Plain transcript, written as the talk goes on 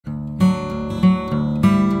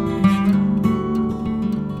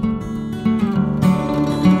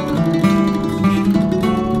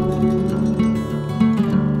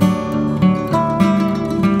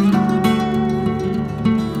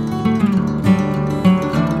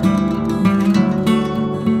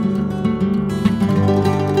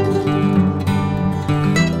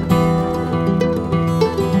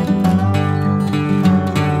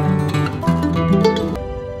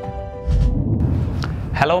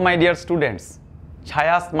My dear students,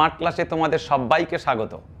 ছায়া smart ক্লাসে তোমাদের সবাইকে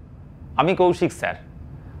স্বাগত। আমি কৌশিক স্যার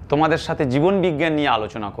তোমাদের সাথে জীবন বিজ্ঞান নিয়ে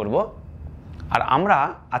আলোচনা করব। আর আমরা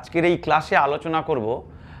আজকের এই ক্লাসে আলোচনা করব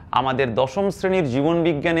আমাদের দশম শ্রেণীর জীবন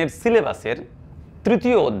বিজ্ঞানের সিলেবাসের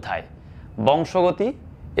তৃতীয় অধ্যায় বংশগতি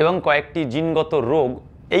এবং কয়েকটি জিনগত রোগ,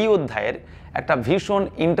 এই অধ্যায়ের একটা ভীষণ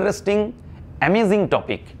ইন্টারেস্টিং অ্যামেজিং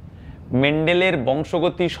টপিক মেন্ডেলের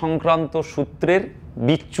বংশগতি সংক্রান্ত সূত্রের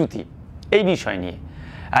বিচ্যুতি, এই বিষয় নিয়ে।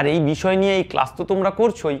 আর এই বিষয় নিয়ে এই ক্লাস তো তোমরা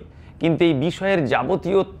করছোই, কিন্তু এই বিষয়ের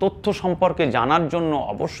যাবতীয় তথ্য সম্পর্কে জানার জন্য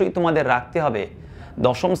অবশ্যই তোমাদের রাখতে হবে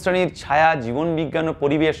দশম শ্রেণীর ছায়া জীবন বিজ্ঞান ও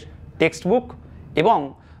পরিবেশ টেক্সট বুক এবং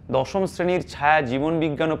দশম শ্রেণীর ছায়া জীবন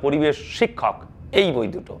বিজ্ঞান ও পরিবেশ শিক্ষক, এই বই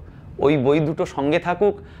দুটো। ওই বই দুটো সঙ্গে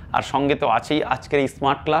থাকুক, আর সঙ্গে তো আছেই আজকের এই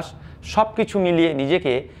স্মার্ট ক্লাস। সব কিছু মিলিয়ে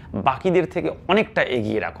নিজেকে বাকিদের থেকে অনেকটা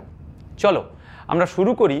এগিয়ে রাখো। চলো আমরা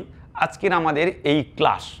শুরু করি আজকের আমাদের এই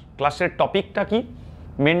ক্লাসের টপিকটা কি?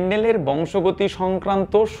 মেন্ডেলের বংশগতি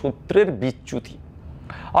সংক্রান্ত সূত্রের বিচ্যুতি।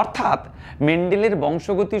 অর্থাৎ মেন্ডেলের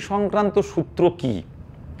বংশগতি সংক্রান্ত সূত্র কি?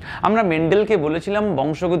 আমরা মেন্ডেলকে বলেছিলাম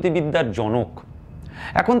বংশগতিবিদ্যার জনক।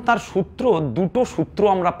 এখন তার দুটো সূত্র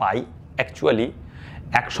আমরা পাই। অ্যাকচুয়ালি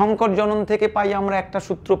এক সংকর জনন থেকে পাই আমরা একটা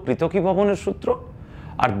সূত্র, পৃথকীভবনের সূত্র,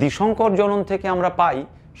 আর দ্বিসংকর জনন থেকে আমরা পাই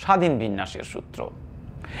স্বাধীন বিন্যাসের সূত্র।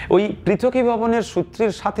 ওই পৃথকীভবনের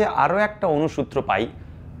সূত্রের সাথে আরও একটা অনুসূত্র পাই,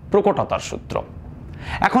 প্রকটতার সূত্র।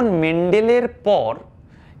 এখন মেন্ডেলের পর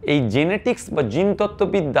এই জেনেটিক্স বা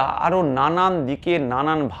জিনতত্ত্ববিদ্যা আরও নানান দিকে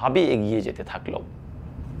নানানভাবে এগিয়ে যেতে থাকলো।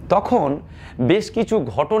 তখন বেশ কিছু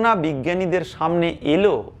ঘটনা বিজ্ঞানীদের সামনে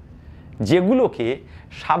এলো যেগুলোকে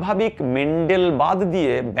স্বাভাবিক মেন্ডেলবাদ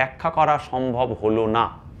দিয়ে ব্যাখ্যা করা সম্ভব হলো না।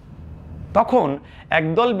 তখন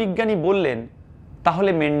একদল বিজ্ঞানী বললেন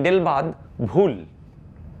তাহলে মেন্ডেলবাদ ভুল,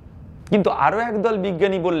 কিন্তু আরও একদল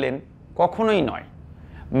বিজ্ঞানী বললেন কখনোই নয়,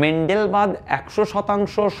 মেন্ডেলবাদ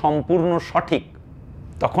 100% সম্পূর্ণ সঠিক।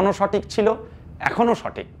 তখনও সঠিক ছিল, এখনও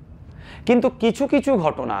সঠিক, কিন্তু কিছু কিছু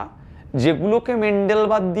ঘটনা যেগুলোকে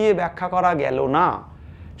মেন্ডেলবাদ দিয়ে ব্যাখ্যা করা গেল না,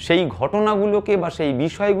 সেই ঘটনাগুলোকে বা সেই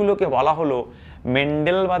বিষয়গুলোকে বলা হলো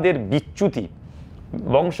মেন্ডেলবাদের বিচ্যুতি,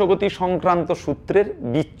 বংশগতি সংক্রান্ত সূত্রের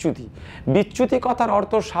বিচ্যুতি। বিচ্যুতি কথার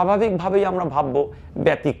অর্থ স্বাভাবিকভাবেই আমরা ভাবব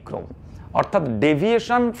ব্যতিক্রম, অর্থাৎ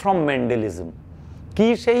ডেভিয়েশন ফ্রম মেন্ডেলিজম। কি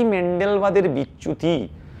সেই মেন্ডেলবাদের বিচ্যুতি,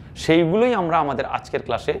 সেইগুলোই আমরা আমাদের আজকের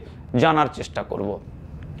ক্লাসে জানার চেষ্টা করব।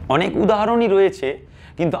 অনেক উদাহরণই রয়েছে,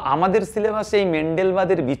 কিন্তু আমাদের সিলেবাসে এই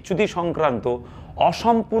মেন্ডেলবাদের বিচ্যুতি সংক্রান্ত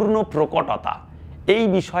অসম্পূর্ণ প্রকটতা, এই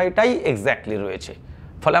বিষয়টাই এক্স্যাক্টলি রয়েছে।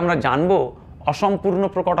 ফলে আমরা জানব অসম্পূর্ণ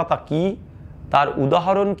প্রকটতা কি, তার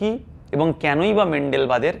উদাহরণ কি, এবং কেনই বা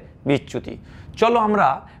মেন্ডেলবাদের বিচ্যুতি। চলো আমরা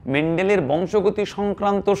মেন্ডেলের বংশগতি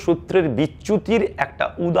সংক্রান্ত সূত্রের বিচ্যুতির একটা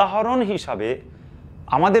উদাহরণ হিসাবে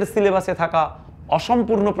আমাদের সিলেবাসে থাকা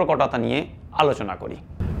অসম্পূর্ণ প্রকটতা নিয়ে আলোচনা করি।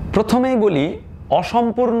 প্রথমেই বলি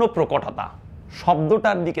অসম্পূর্ণ প্রকটতা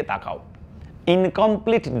শব্দটার দিকে তাকাও।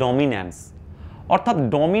 ইনকমপ্লিট ডমিন্যান্স, অর্থাৎ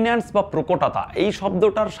ডমিন্যান্স বা প্রকটতা, এই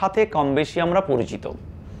শব্দটার সাথে কম বেশি আমরা পরিচিত।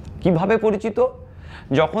 কিভাবে পরিচিত?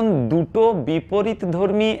 যখন দুটো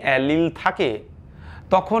বিপরীতধর্মী অ্যালিল থাকে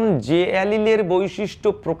তখন যে অ্যালিলের বৈশিষ্ট্য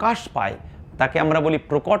প্রকাশ পায় তাকে আমরা বলি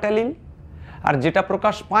প্রকট অ্যালিল, আর যেটা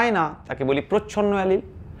প্রকাশ পায় না তাকে বলি প্রচ্ছন্ন অ্যালিল।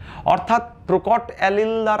 অর্থাৎ প্রকট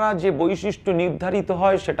অ্যালিল দ্বারা যে বৈশিষ্ট্য নির্ধারিত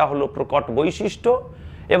হয় সেটা হলো প্রকট বৈশিষ্ট্য,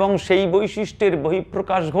 এবং সেই বৈশিষ্ট্যের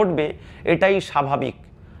বহিঃপ্রকাশ ঘটবে, এটাই স্বাভাবিক।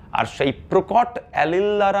 আর সেই প্রকট অ্যালিল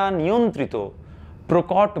দ্বারা নিয়ন্ত্রিত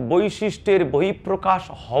প্রকট বৈশিষ্ট্যের বহিঃপ্রকাশ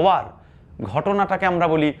হওয়ার ঘটনাটাকে আমরা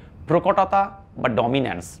বলি প্রকটতা বা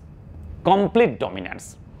ডমিন্যান্স, কমপ্লিট ডমিন্যান্স।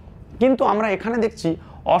 কিন্তু আমরা এখানে দেখছি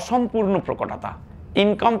অসম্পূর্ণ প্রকটতা,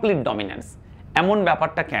 ইনকমপ্লিট ডমিন্যান্স। এমন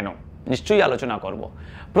ব্যাপারটা কেন, নিশ্চয়ই আলোচনা করব।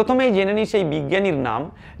 প্রথমেই জেনে নিই সেই বিজ্ঞানীর নাম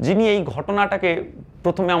যিনি এই ঘটনাটাকে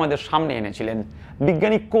প্রথমে আমাদের সামনে এনেছিলেন,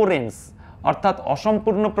 বিজ্ঞানী কোরেন্স। অর্থাৎ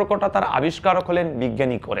অসম্পূর্ণ প্রকটতার আবিষ্কারক হলেন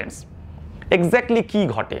বিজ্ঞানী কোরেন্স। এক্স্যাক্টলি কি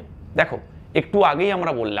ঘটে দেখো, একটু আগেই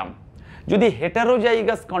আমরা বললাম যদি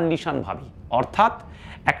হেটারোজাইগাস কন্ডিশন ভাবি, অর্থাৎ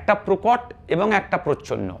একটা প্রকট এবং একটা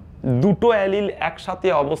প্রচ্ছন্ন দুটো অ্যালিল একসাথে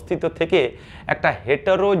অবস্থিত থেকে একটা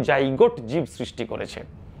হেটারোজাইগোট জীব সৃষ্টি করেছে।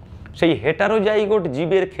 সেই হেটারোজাইগোট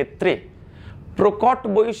জীবের ক্ষেত্রে প্রকট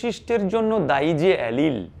বৈশিষ্ট্যের জন্য দায়ী যে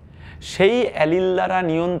অ্যালিল, সেই অ্যালিল দ্বারা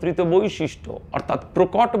নিয়ন্ত্রিত বৈশিষ্ট্য অর্থাৎ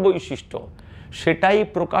প্রকট বৈশিষ্ট্য সেটাই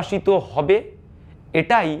প্রকাশিত হবে।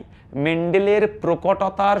 এটাই মেন্ডেলের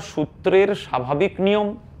প্রকটতার সূত্রের স্বাভাবিক নিয়ম।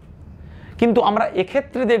 কিন্তু আমরা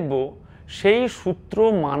এক্ষেত্রে দেখব সেই সূত্র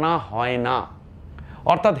মানা হয় না।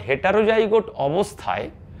 অর্থাৎ হেটারোজাইগোট অবস্থায়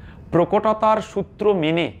প্রকটতার সূত্র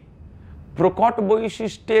মেনে প্রকট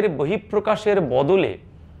বৈশিষ্ট্যের বহিঃপ্রকাশের বদলে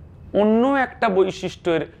অন্য একটা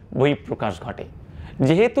বৈশিষ্ট্যের বহিঃপ্রকাশ ঘটে।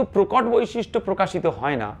 যেহেতু প্রকট বৈশিষ্ট্য প্রকাশিত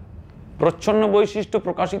হয় না, প্রচ্ছন্ন বৈশিষ্ট্য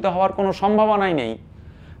প্রকাশিত হওয়ার কোনো সম্ভাবনাই নেই,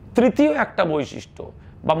 তৃতীয় একটা বৈশিষ্ট্য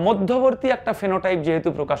বা মধ্যবর্তী একটা ফেনোটাইপ যেহেতু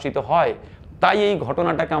প্রকাশিত হয়, তাই এই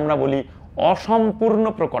ঘটনাটাকে আমরা বলি অসম্পূর্ণ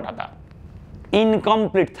প্রকটতা,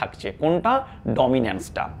 ইনকমপ্লিট থাকছে। কোনটা?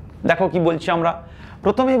 ডমিন্যান্সটা। দেখো কি বলছি আমরা,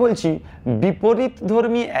 প্রথমেই বলছি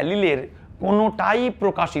বিপরীতধর্মী অ্যালিলের কোনোটাই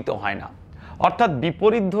প্রকাশিত হয় না। অর্থাৎ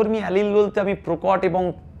বিপরীতধর্মী অ্যালিল বলতে আমি প্রকট এবং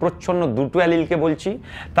প্রচ্ছন্ন দুটো অ্যালিলকে বলছি,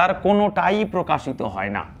 তার কোনোটাই প্রকাশিত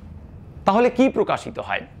হয় না। তাহলে কি প্রকাশিত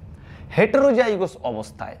হয়? হেটেরোজাইগোস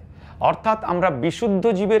অবস্থায়, অর্থাৎ আমরা বিশুদ্ধ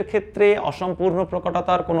জীবের ক্ষেত্রে অসম্পূর্ণ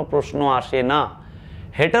প্রকটতার কোনো প্রশ্ন আসে না।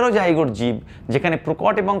 হেটেরোজাইগোট জীব যেখানে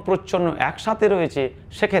প্রকট এবং প্রচ্ছন্ন একসাথে রয়েছে,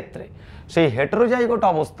 সেক্ষেত্রে সেই হেটেরোজাইগোট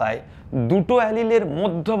অবস্থায় দুটো অ্যালিলের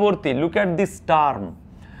মধ্যবর্তী, লুক অ্যাট দিস টার্ম,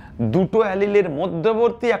 দুটো অ্যালিলের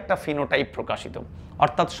মধ্যবর্তী একটা ফিনোটাইপ প্রকাশিত,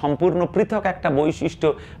 অর্থাৎ সম্পূর্ণ পৃথক একটা বৈশিষ্ট্য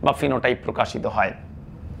বা ফিনোটাইপ প্রকাশিত হয়।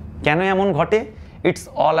 কেন এমন ঘটে? ইটস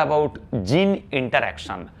অল অ্যাবাউট জিন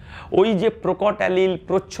ইন্টারঅ্যাকশন। ওই যে প্রকট অ্যালিল,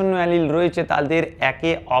 প্রচ্ছন্ন অ্যালিল রয়েছে, তাদের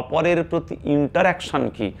একে অপরের প্রতি ইন্টারঅ্যাকশন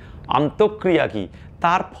কি, আন্তঃক্রিয়া কি,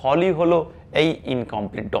 তার ফলই হলো এই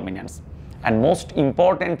incomplete dominance. And most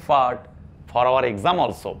important part for our exam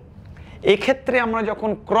also, এক্ষেত্রে আমরা যখন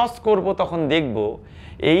ক্রস করব তখন দেখব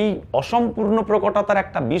এই অসম্পূর্ণ প্রকটতার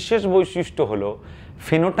একটা বিশেষ বৈশিষ্ট্য হলো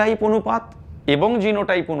ফিনোটাইপ অনুপাত এবং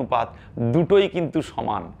জিনোটাইপ অনুপাত দুটোই কিন্তু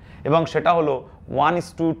সমান, এবং সেটা হলো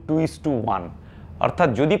 1:2:1। অর্থাৎ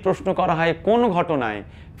যদি প্রশ্ন করা হয় কোন ঘটনায়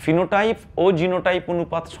ফিনোটাইপ ও জিনোটাইপ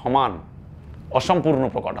অনুপাত সমান, অসম্পূর্ণ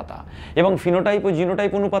প্রকটতা, এবং ফিনোটাইপ ও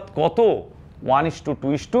জিনোটাইপ অনুপাত কত?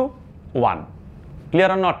 1:2:1।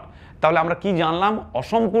 Clear are not? তাহলে আমরা কি জানলাম?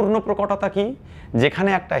 অসম্পূর্ণ প্রকটতা কি? যেখানে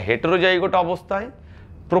একটা হেটেরোজাইগোট অবস্থায়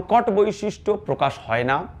প্রকট বৈশিষ্ট্য প্রকাশ হয়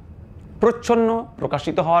না, প্রচ্ছন্ন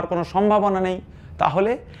প্রকাশিত হওয়ার কোনো সম্ভাবনা নেই,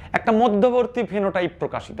 তাহলে একটা মধ্যবর্তী ফিনোটাইপ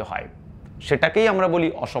প্রকাশিত হয়, সেটাকেই আমরা বলি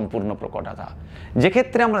অসম্পূর্ণ প্রকটতা।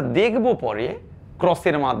 যেক্ষেত্রে আমরা দেখব পরে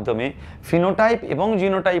ক্রসের মাধ্যমে ফিনোটাইপ এবং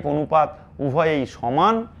জিনোটাইপ অনুপাত উভয়েই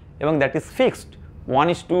সমান, এবং দ্যাট ইজ ফিক্সড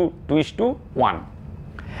 1:2:1।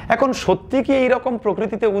 এখন সত্যি কি এইরকম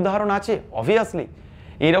প্রকৃতিতে উদাহরণ আছে? অবভিয়াসলি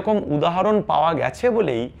এইরকম উদাহরণ পাওয়া গেছে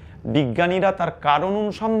বলেই বিজ্ঞানীরা তার কারণ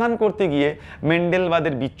অনুসন্ধান করতে গিয়ে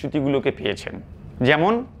মেন্ডেলবাদের বিচ্যুতিগুলোকে পেয়েছেন।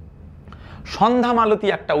 যেমন সন্ধ্যামালতী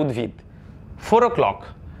একটা উদ্ভিদ, 4 o'clock,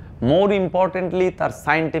 মোর ইম্পর্টেন্টলি তার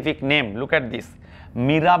scientific name, look at this,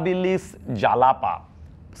 mirabilis জালাপা।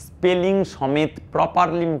 Spelling সমেত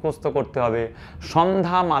প্রপারলি মুখস্থ করতে হবে।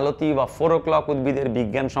 সন্ধ্যামালতী বা 4 o'clock উদ্ভিদের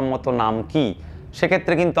বিজ্ঞানসম্মত নাম কি?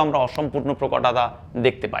 সেক্ষেত্রে কিন্তু আমরা অসম্পূর্ণ প্রকটতা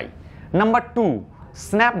দেখতে পাই। Number 2,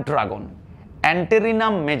 Snapdragon,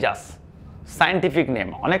 অ্যান্টেরিনাম majus, scientific name.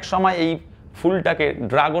 অনেক সময় এই ফুলটাকে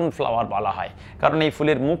ড্রাগন ফ্লাওয়ার বলা হয়, কারণ এই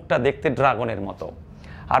ফুলের মুখটা দেখতে ড্রাগনের মতো।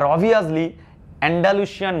 আর অবভিয়াসলি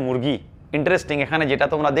অ্যান্ডালুসিয়ান মুরগি, ইন্টারেস্টিং। এখানে যেটা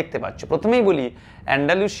তোমরা দেখতে পাচ্ছ, প্রথমেই বলি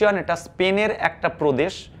অ্যান্ডালুসিয়ান এটা স্পেনের একটা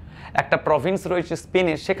প্রদেশ, একটা প্রভিন্স রয়েছে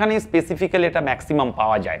স্পেনে, সেখানে স্পেসিফিক্যালি এটা ম্যাক্সিমাম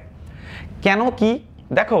পাওয়া যায়। কেন কি?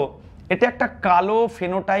 দেখো, এটা একটা কালো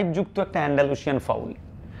ফেনোটাইপ যুক্ত একটা অ্যান্ডালুসিয়ান ফাউল,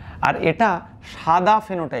 আর এটা সাদা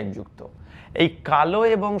ফেনোটাইপ যুক্ত। এই কালো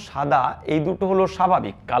এবং সাদা এই দুটো হলো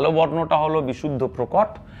স্বাভাবিক। কালো বর্ণটা হলো বিশুদ্ধ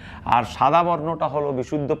প্রকট, আর সাদা বর্ণটা হলো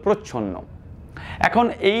বিশুদ্ধ প্রচ্ছন্ন। এখন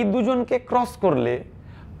এই দুজনকে ক্রস করলে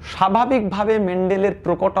স্বাভাবিকভাবে মেন্ডেলের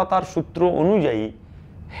প্রকটতার সূত্র অনুযায়ী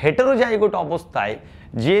হেটেরোজাইগোট অবস্থায়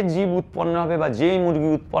যে জীব উৎপন্ন হবে বা যে মুরগি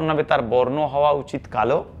উৎপন্ন হবে তার বর্ণ হওয়া উচিত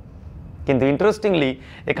কালো। কিন্তু ইন্টারেস্টিংলি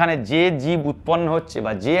এখানে যে জীব উৎপন্ন হচ্ছে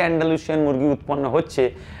বা যে অ্যান্ডালুসিয়ান মুরগি উৎপন্ন হচ্ছে,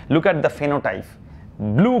 look at the phenotype,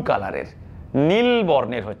 blue কালারের, নীল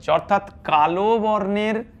বর্ণের হচ্ছে। অর্থাৎ কালো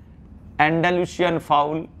বর্ণের অ্যান্ডালুসিয়ান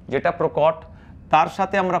ফাউল যেটা প্রকট, তার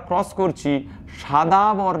সাথে আমরা ক্রস করছি সাদা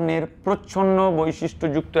বর্ণের প্রচ্ছন্ন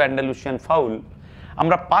বৈশিষ্ট্যযুক্ত অ্যান্ডালুসিয়ান ফাউল।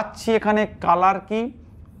 আমরা পাচ্ছি এখানে কালার কি?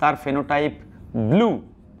 তার ফেনোটাইপ ব্লু।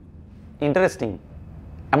 ইন্টারেস্টিং,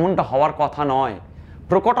 এমনটা হওয়ার কথা নয়।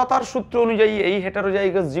 প্রকটতার সূত্র অনুযায়ী এই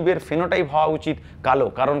হেটেরোজাইগাস জীবের ফেনোটাইপ হওয়া উচিত কালো,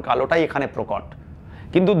 কারণ কালোটাই এখানে প্রকট।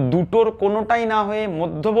 কিন্তু দুটোর কোনোটাই না হয়ে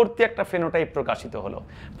মধ্যবর্তী একটা ফেনোটাইপ প্রকাশিত হলো,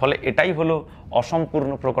 ফলে এটাই হলো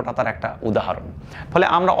অসম্পূর্ণ প্রকটতার একটা উদাহরণ। ফলে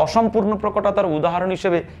আমরা অসম্পূর্ণ প্রকটতার উদাহরণ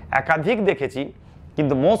হিসেবে একাধিক দেখেছি,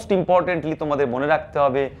 কিন্তু মোস্ট ইম্পর্টেন্টলি তোমাদের মনে রাখতে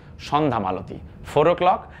হবে সন্ধ্যামালতী, 4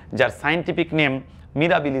 o'clock, যার সায়েন্টিফিক নেম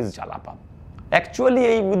মিরাবিলিস জালাপা। অ্যাকচুয়ালি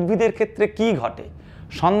এই উদ্ভিদের ক্ষেত্রে কি ঘটে?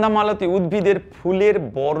 সন্ধ্যামালতী উদ্ভিদের ফুলের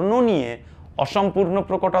বর্ণ নিয়ে অসম্পূর্ণ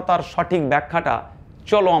প্রকটতার সঠিক ব্যাখ্যাটা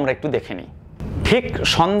চলো আমরা একটু দেখে নিই। ঠিক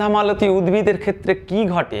সন্ধ্যামালতী উদ্ভিদের ক্ষেত্রে কি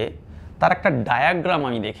ঘটে তার একটা ডায়াগ্রাম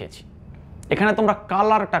আমি দেখেছি। এখানে তোমরা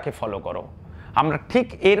কালারটাকে ফলো করো। আমরা ঠিক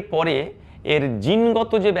এর পরে এর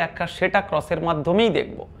জিনগত যে ব্যাখ্যা সেটা ক্রসের মাধ্যমেই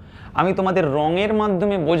দেখব। আমি তোমাদের রঙের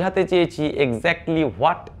মাধ্যমে বোঝাতে চেয়েছি exactly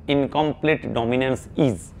what incomplete dominance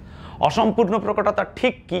is. অসম্পূর্ণ প্রকটতা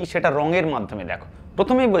ঠিক কি সেটা রঙের মাধ্যমে দেখো।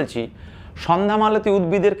 প্রথমেই বলছি, সন্ধ্যামালতী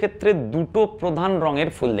উদ্ভিদের ক্ষেত্রে দুটো প্রধান রঙের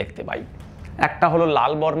ফুল দেখতে পাই। একটা হলো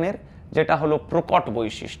লাল বর্ণের, যেটা হলো প্রকট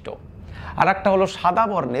বৈশিষ্ট্য, আর একটা হলো সাদা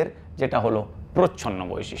বর্ণের, যেটা হলো প্রচ্ছন্ন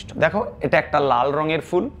বৈশিষ্ট্য। দেখো, এটা একটা লাল রঙের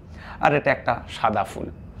ফুল আর এটা একটা সাদা ফুল।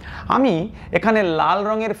 আমি এখানে লাল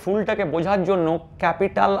রঙের ফুলটাকে বোঝার জন্য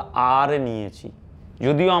ক্যাপিটাল আর নিয়েছি,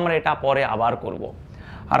 যদিও আমরা এটা পরে আবার করব।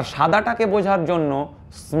 আর সাদাটাকে বোঝার জন্য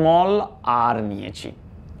স্মল আর নিয়েছি।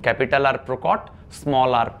 ক্যাপিটাল আর প্রকট,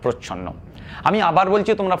 স্মল আর প্রচ্ছন্ন। আমি আবার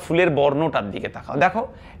বলছি, তোমরা ফুলের বর্ণটার দিকে তাকাও। দেখো,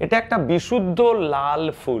 এটা একটা বিশুদ্ধ লাল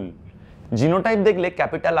ফুল। জিনোটাইপ দেখলে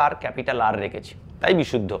ক্যাপিটাল আর রেখেছি, তাই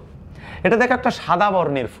বিশুদ্ধ। এটা দেখো একটা সাদা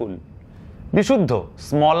বর্ণের ফুল, বিশুদ্ধ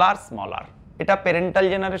স্মল আর। এটা প্যারেন্টাল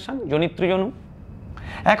জেনারেশন, জনিত্রজনু।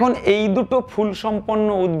 এখন এই দুটো ফুল সম্পন্ন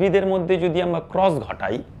উদ্ভিদের মধ্যে যদি আমরা ক্রস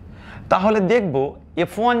ঘটাই, তাহলে দেখব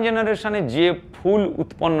F1 জেনারেশনে যে ফুল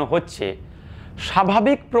উৎপন্ন হচ্ছে,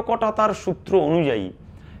 স্বাভাবিক প্রকটতার সূত্র অনুযায়ী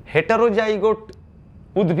হেটারোজাইগোট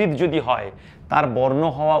উদ্ভিদ যদি হয়, তার বর্ণ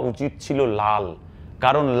হওয়া উচিত ছিল লাল,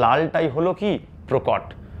 কারণ লালটাই হলো কি প্রকট।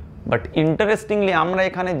 বাট ইন্টারেস্টিংলি আমরা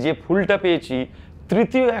এখানে যে ফুলটা পেয়েছি,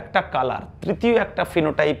 তৃতীয় একটা কালার, তৃতীয় একটা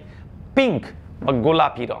ফিনোটাইপ পিঙ্ক বা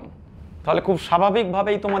গোলাপি রং। তাহলে খুব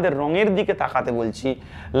স্বাভাবিকভাবেই তোমাদের রঙের দিকে তাকাতে বলছি।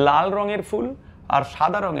 লাল রঙের ফুল আর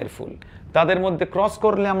সাদা রঙের ফুল, তাদের মধ্যে ক্রস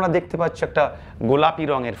করলে আমরা দেখতে পাচ্ছি একটা গোলাপি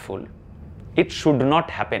রঙের ফুল। ইট শুড নট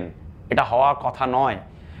হ্যাপেন, এটা হওয়ার কথা নয়।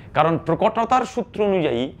 কারণ প্রকটতার সূত্র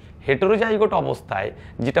অনুযায়ী হেটেরোজাইগোট অবস্থায়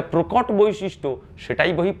যেটা প্রকট বৈশিষ্ট্য,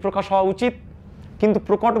 সেটাই বহিঃপ্রকাশ হওয়া উচিত। কিন্তু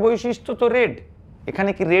প্রকট বৈশিষ্ট্য তো রেড, এখানে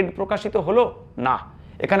কি রেড প্রকাশিত হলো? না,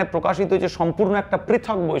 এখানে প্রকাশিত হয়েছে সম্পূর্ণ একটা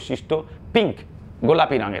পৃথক বৈশিষ্ট্য, পিঙ্ক,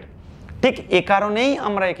 গোলাপি রঙের। ঠিক এ কারণেই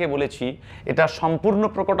আমরা একে বলেছি এটা সম্পূর্ণ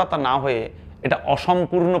প্রকটতা না হয়ে এটা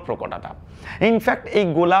অসম্পূর্ণ প্রকটতা। ইনফ্যাক্ট এই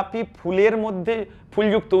গোলাপি ফুলের মধ্যে,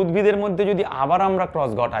 ফুলযুক্ত উদ্ভিদের মধ্যে যদি আবার আমরা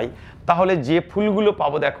ক্রস ঘটাই, তাহলে যে ফুলগুলো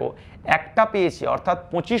পাবো, দেখো একটা পেয়েছি, অর্থাৎ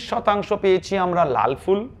 25% পেয়েছি আমরা লাল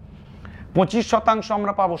ফুল, 25%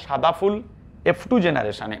 আমরা পাবো সাদা ফুল F2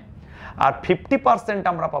 জেনারেশনে, আর 50%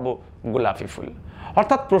 আমরা পাবো গোলাপি ফুল।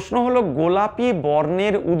 অর্থাৎ প্রশ্ন হলো, গোলাপি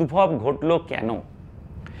বর্ণের উদ্ভব ঘটলো কেন?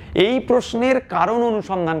 এই প্রশ্নের কারণ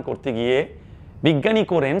অনুসন্ধান করতে গিয়ে বিজ্ঞানী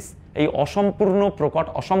কোরেন্স এই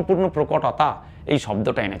অসম্পূর্ণ প্রকটতা এই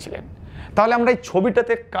শব্দটা এনেছিলেন। তাহলে আমরা এই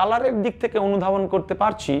ছবিটাতে কালারের দিক থেকে অনুধাবন করতে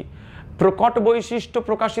পারছি, প্রকট বৈশিষ্ট্য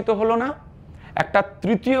প্রকাশিত হলো না, একটা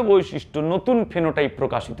তৃতীয় বৈশিষ্ট্য নতুন ফেনোটাইপ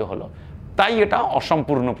প্রকাশিত হলো, তাই এটা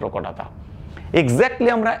অসম্পূর্ণ প্রকটতা। এক্স্যাক্টলি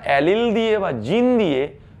আমরা অ্যালিল দিয়ে বা জিন দিয়ে,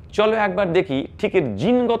 চলো একবার দেখি ঠিক এর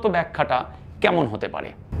জিনগত ব্যাখ্যাটা কেমন হতে পারে।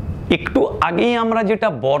 একটু আগেই আমরা যেটা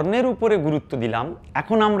বর্ণের উপরে গুরুত্ব দিলাম,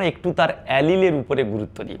 এখন আমরা একটু তার অ্যালিলের উপরে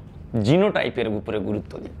গুরুত্ব দিই, জিনোটাইপের উপরে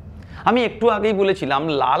গুরুত্ব দিই। আমি একটু আগেই বলেছিলাম,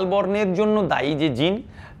 লাল বর্ণের জন্য দায়ী যে জিন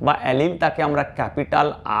বা অ্যালিল, তাকে আমরা ক্যাপিটাল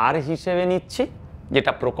আর হিসেবে নিচ্ছি,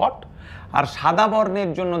 যেটা প্রকট। আর সাদা বর্ণের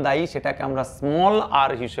জন্য দায়ী, সেটাকে আমরা স্মল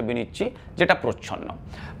আর হিসেবে নিচ্ছি, যেটা প্রচ্ছন্ন।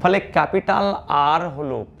 ফলে ক্যাপিটাল আর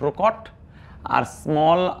হলো প্রকট আর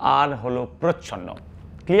স্মল আর হলো প্রচ্ছন্ন।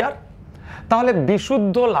 ক্লিয়ার? তাহলে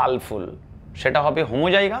বিশুদ্ধ লাল ফুল সেটা হবে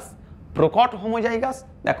হোমোজাইগাস, প্রকট হোমোজাইগাস।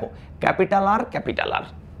 দেখো, ক্যাপিটাল আর।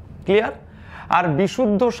 ক্লিয়ার? আর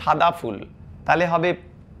বিশুদ্ধ সাদা ফুল তাহলে হবে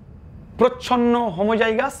প্রচ্ছন্ন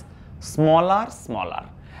হোমোজাইগাস, স্মল আর।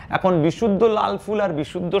 এখন বিশুদ্ধ লাল ফুল আর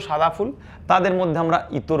বিশুদ্ধ সাদা ফুল, তাদের মধ্যে আমরা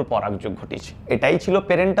ইতর পরাগযোগ ঘটিয়েছি। এটাই ছিল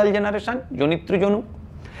প্যারেন্টাল জেনারেশন, জনিত্রজনু।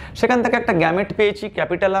 সেখান থেকে একটা গ্যামেট পেয়েছি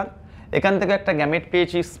ক্যাপিটাল আর, এখান থেকে একটা গ্যামেট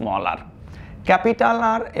পেয়েছি স্মল আর। ক্যাপিটাল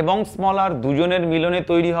আর এবং স্মল আর দুজনের মিলনে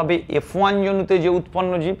তৈরি হবে F1 জনুতে যে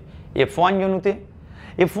উৎপন্ন জীব। F1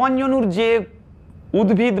 জনুর যে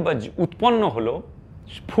উদ্ভিদ বা উৎপন্ন হলো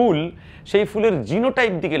ফুল, সেই ফুলের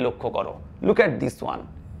জিনোটাইপ দিকে লক্ষ্য করো। Look at this one,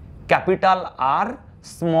 capital R,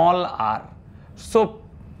 small R. So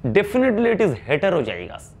definitely it is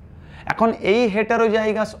heterozygous. এখন এই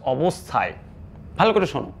হেটারোজাইগাস অবস্থায়, ভালো করে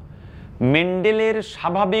শোনো, মেন্ডেলের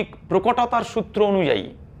স্বাভাবিক প্রকটতার সূত্র অনুযায়ী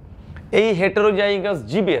এই হেটারোজাইগাস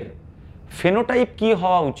জীবের ফেনোটাইপ কি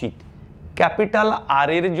হওয়া উচিত? ক্যাপিটাল আর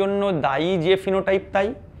এর জন্য দায়ী যে ফিনোটাইপ, তাই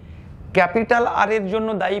ক্যাপিটাল আর এর জন্য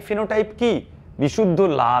দায়ী ফিনোটাইপ কি? বিশুদ্ধ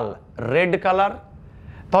লাল, রেড কালার।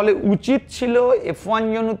 তাহলে উচিত ছিল F1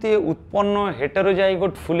 জনুতে উৎপন্ন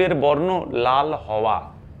হেটারোজাইগোট ফুলের বর্ণ লাল হওয়া।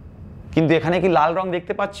 কিন্তু এখানে কি লাল রং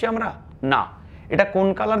দেখতে পাচ্ছি আমরা? না, এটা কোন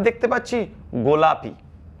কালার দেখতে পাচ্ছি? গোলাপি।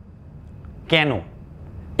 কেন?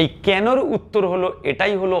 এই কেনর উত্তর হলো,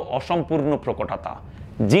 এটাই হলো অসম্পূর্ণ প্রকটতা,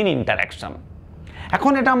 জিন ইন্টারাকশন।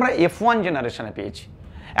 এখন এটা আমরা F1 জেনারেশনে পেয়েছি।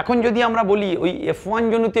 এখন যদি আমরা বলি ওই F1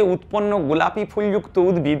 জনুতে উৎপন্ন গোলাপি ফুলযুক্ত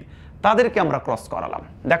উদ্ভিদ, তাদেরকে আমরা ক্রস করালাম।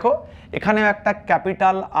 দেখো এখানেও একটা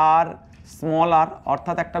ক্যাপিটাল আর স্মল আর,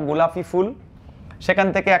 অর্থাৎ একটা গোলাপি ফুল, সেখান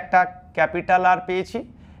থেকে একটা ক্যাপিটাল আর পেয়েছি,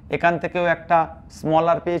 এখান থেকেও একটা স্মল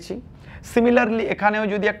আর পেয়েছি। সিমিলারলি এখানেও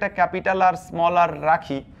যদি একটা ক্যাপিটাল আর স্মল আর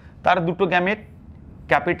রাখি, তার দুটো গ্যামেট,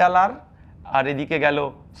 ক্যাপিটাল আর এদিকে গেল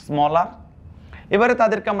স্মল আর। এবারে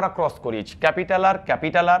তাদেরকে আমরা ক্রস করিয়েছি, ক্যাপিটাল আর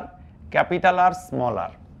ক্যাপিটাল আর, ক্যাপিটাল আর স্মল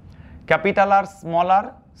আর, ক্যাপিটাল আর স্মল আর,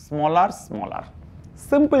 স্মল আর স্মল আর।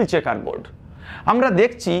 Simple checker board. আমরা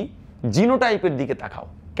দেখছি জিনোটাইপের দিকে তাকাও,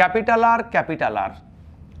 ক্যাপিটাল আর ক্যাপিটাল আর,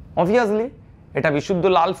 অবভিয়াসলি এটা বিশুদ্ধ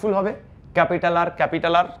লাল ফুল হবে, ক্যাপিটাল আর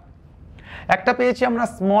ক্যাপিটাল আর। একটা পেয়েছি আমরা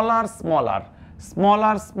স্মল আর স্মল আর, স্মল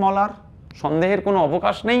আর স্মল আর, সন্দেহের কোনো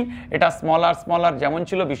অবকাশ নেই, এটা স্মল আর যেমন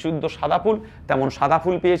ছিল বিশুদ্ধ সাদা ফুল, তেমন সাদা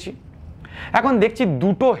ফুল পেয়েছি। এখন দেখছি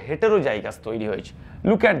দুটো হেটেরোজাইগাস তৈরি হয়েছে।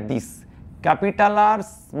 Look at this, capital R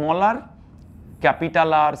small R,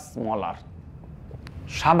 capital R small আর।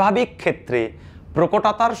 স্বাভাবিক ক্ষেত্রে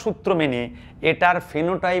প্রকটতার সূত্র মেনে এটার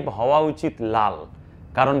ফিনোটাইপ হওয়া উচিত লাল,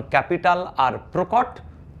 কারণ ক্যাপিটাল আর প্রকট,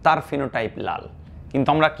 তার ফিনোটাইপ লাল। কিন্তু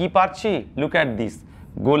আমরা কি পাচ্ছি? লুক অ্যাট দিস,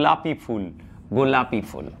 গোলাপি ফুল, গোলাপি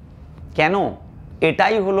ফুল। কেন?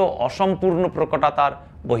 এটাই হলো অসম্পূর্ণ প্রকটতার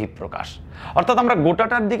বহিঃপ্রকাশ। অর্থাৎ আমরা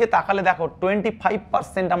গোটাটার দিকে তাকালে দেখো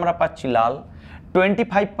 25% আমরা পাচ্ছি লাল,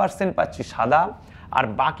 25% পাচ্ছি সাদা, আর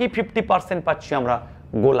বাকি 50% পাচ্ছি আমরা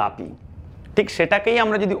গোলাপি। ঠিক সেটাকেই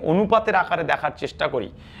আমরা যদি অনুপাতের আকারে দেখার চেষ্টা করি,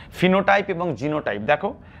 ফিনোটাইপ এবং জিনোটাইপ, দেখো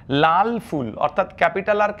লাল ফুল অর্থাৎ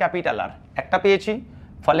ক্যাপিটাল আর ক্যাপিটাল আর একটা পেয়েছি,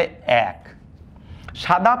 ফলে 1।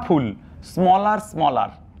 সাদা ফুল স্মল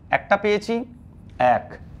আর একটা পেয়েছি, 1।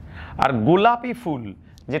 আর গোলাপি ফুল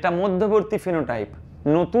যেটা মধ্যবর্তী ফিনোটাইপ,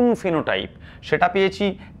 নতুন ফিনোটাইপ, সেটা পেয়েছি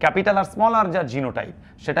ক্যাপিটাল আর স্মল আর, যা জিনোটাইপ,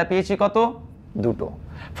 সেটা পেয়েছি কত? 2।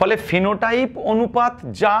 ফলে ফিনোটাইপ অনুপাত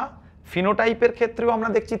যা, ফিনোটাইপের ক্ষেত্রেও আমরা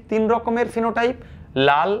দেখছি 3 রকমের ফিনোটাইপ,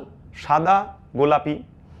 লাল, সাদা, গোলাপি।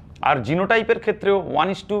 আর জিনোটাইপের ক্ষেত্রেও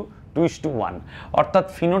 1:2:1, অর্থাৎ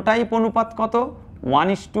ফিনোটাইপ অনুপাত কত?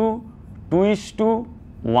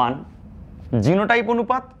 1:2:1। জিনোটাইপ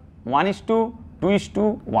অনুপাত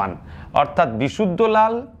 1:2:1, অর্থাৎ বিশুদ্ধ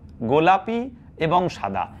লাল, গোলাপি এবং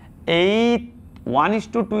সাদা, এই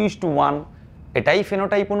 1:2:1 এটাই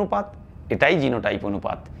ফিনোটাইপ অনুপাত, এটাই জিনোটাইপ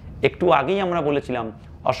অনুপাত। একটু আগেই আমরা বলেছিলাম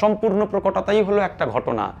অসম্পূর্ণ প্রকটতাই হলো একটা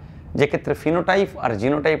ঘটনা যে ক্ষেত্রে ফিনোটাইপ আর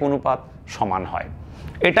জিনোটাইপ অনুপাত সমান হয়।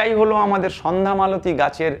 এটাই হলো আমাদের সন্ধ্যামালতী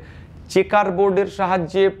গাছের চেকার বোর্ডের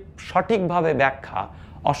সাহায্যে সঠিকভাবে ব্যাখ্যা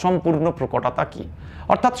অসম্পূর্ণ প্রকটতা কি।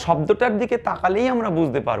 অর্থাৎ শব্দটার দিকে তাকালেই আমরা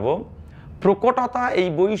বুঝতে পারবো প্রকটতা এই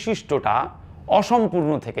বৈশিষ্ট্যটা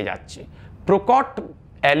অসম্পূর্ণ থেকে যাচ্ছে। প্রকট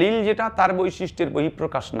অ্যালিল যেটা, তার বৈশিষ্ট্যের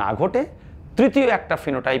বহিঃপ্রকাশ না ঘটে তৃতীয় একটা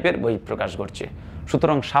ফিনোটাইপের বহিঃপ্রকাশ ঘটছে।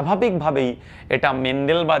 সুতরাং স্বাভাবিকভাবেই এটা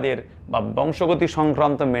মেন্ডেলবাদের বা বংশগতি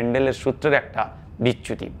সংক্রান্ত মেন্ডেলের সূত্রের একটা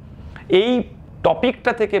বিচ্যুতি। এই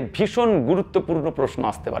টপিকটা থেকে ভীষণ গুরুত্বপূর্ণ প্রশ্ন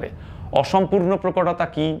আসতে পারে। অসম্পূর্ণ প্রকটতা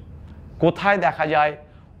কি, কোথায় দেখা যায়,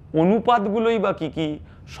 অনুপাতগুলোই বা কী কী,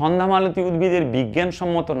 সন্ধ্যামালতী উদ্ভিদের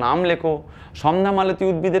বিজ্ঞানসম্মত নাম লেখো, সন্ধ্যামালতী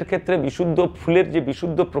উদ্ভিদের ক্ষেত্রে বিশুদ্ধ ফুলের যে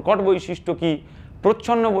বিশুদ্ধ প্রকট বৈশিষ্ট্য কী,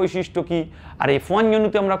 প্রচ্ছন্ন বৈশিষ্ট্য কী, আর F1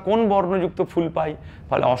 জনুতে আমরা কোন বর্ণযুক্ত ফুল পাই।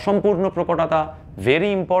 ফলে অসম্পূর্ণ প্রকটতা very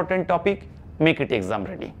important topic, make it exam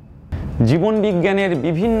ready. জীবন বিজ্ঞানের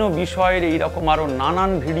বিভিন্ন বিষয়ের এইরকম আরও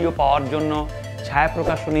নানান ভিডিও পাওয়ার জন্য ছায়া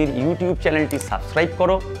প্রকাশনীর ইউটিউব চ্যানেলটি সাবস্ক্রাইব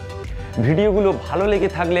করো। ভিডিওগুলো ভালো লেগে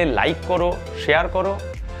থাকলে লাইক করো, শেয়ার করো,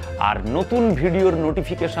 আর নতুন ভিডিওর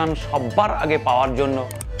নোটিফিকেশান সবার আগে পাওয়ার জন্য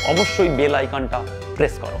অবশ্যই বেল আইকনটা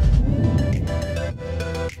প্রেস করো।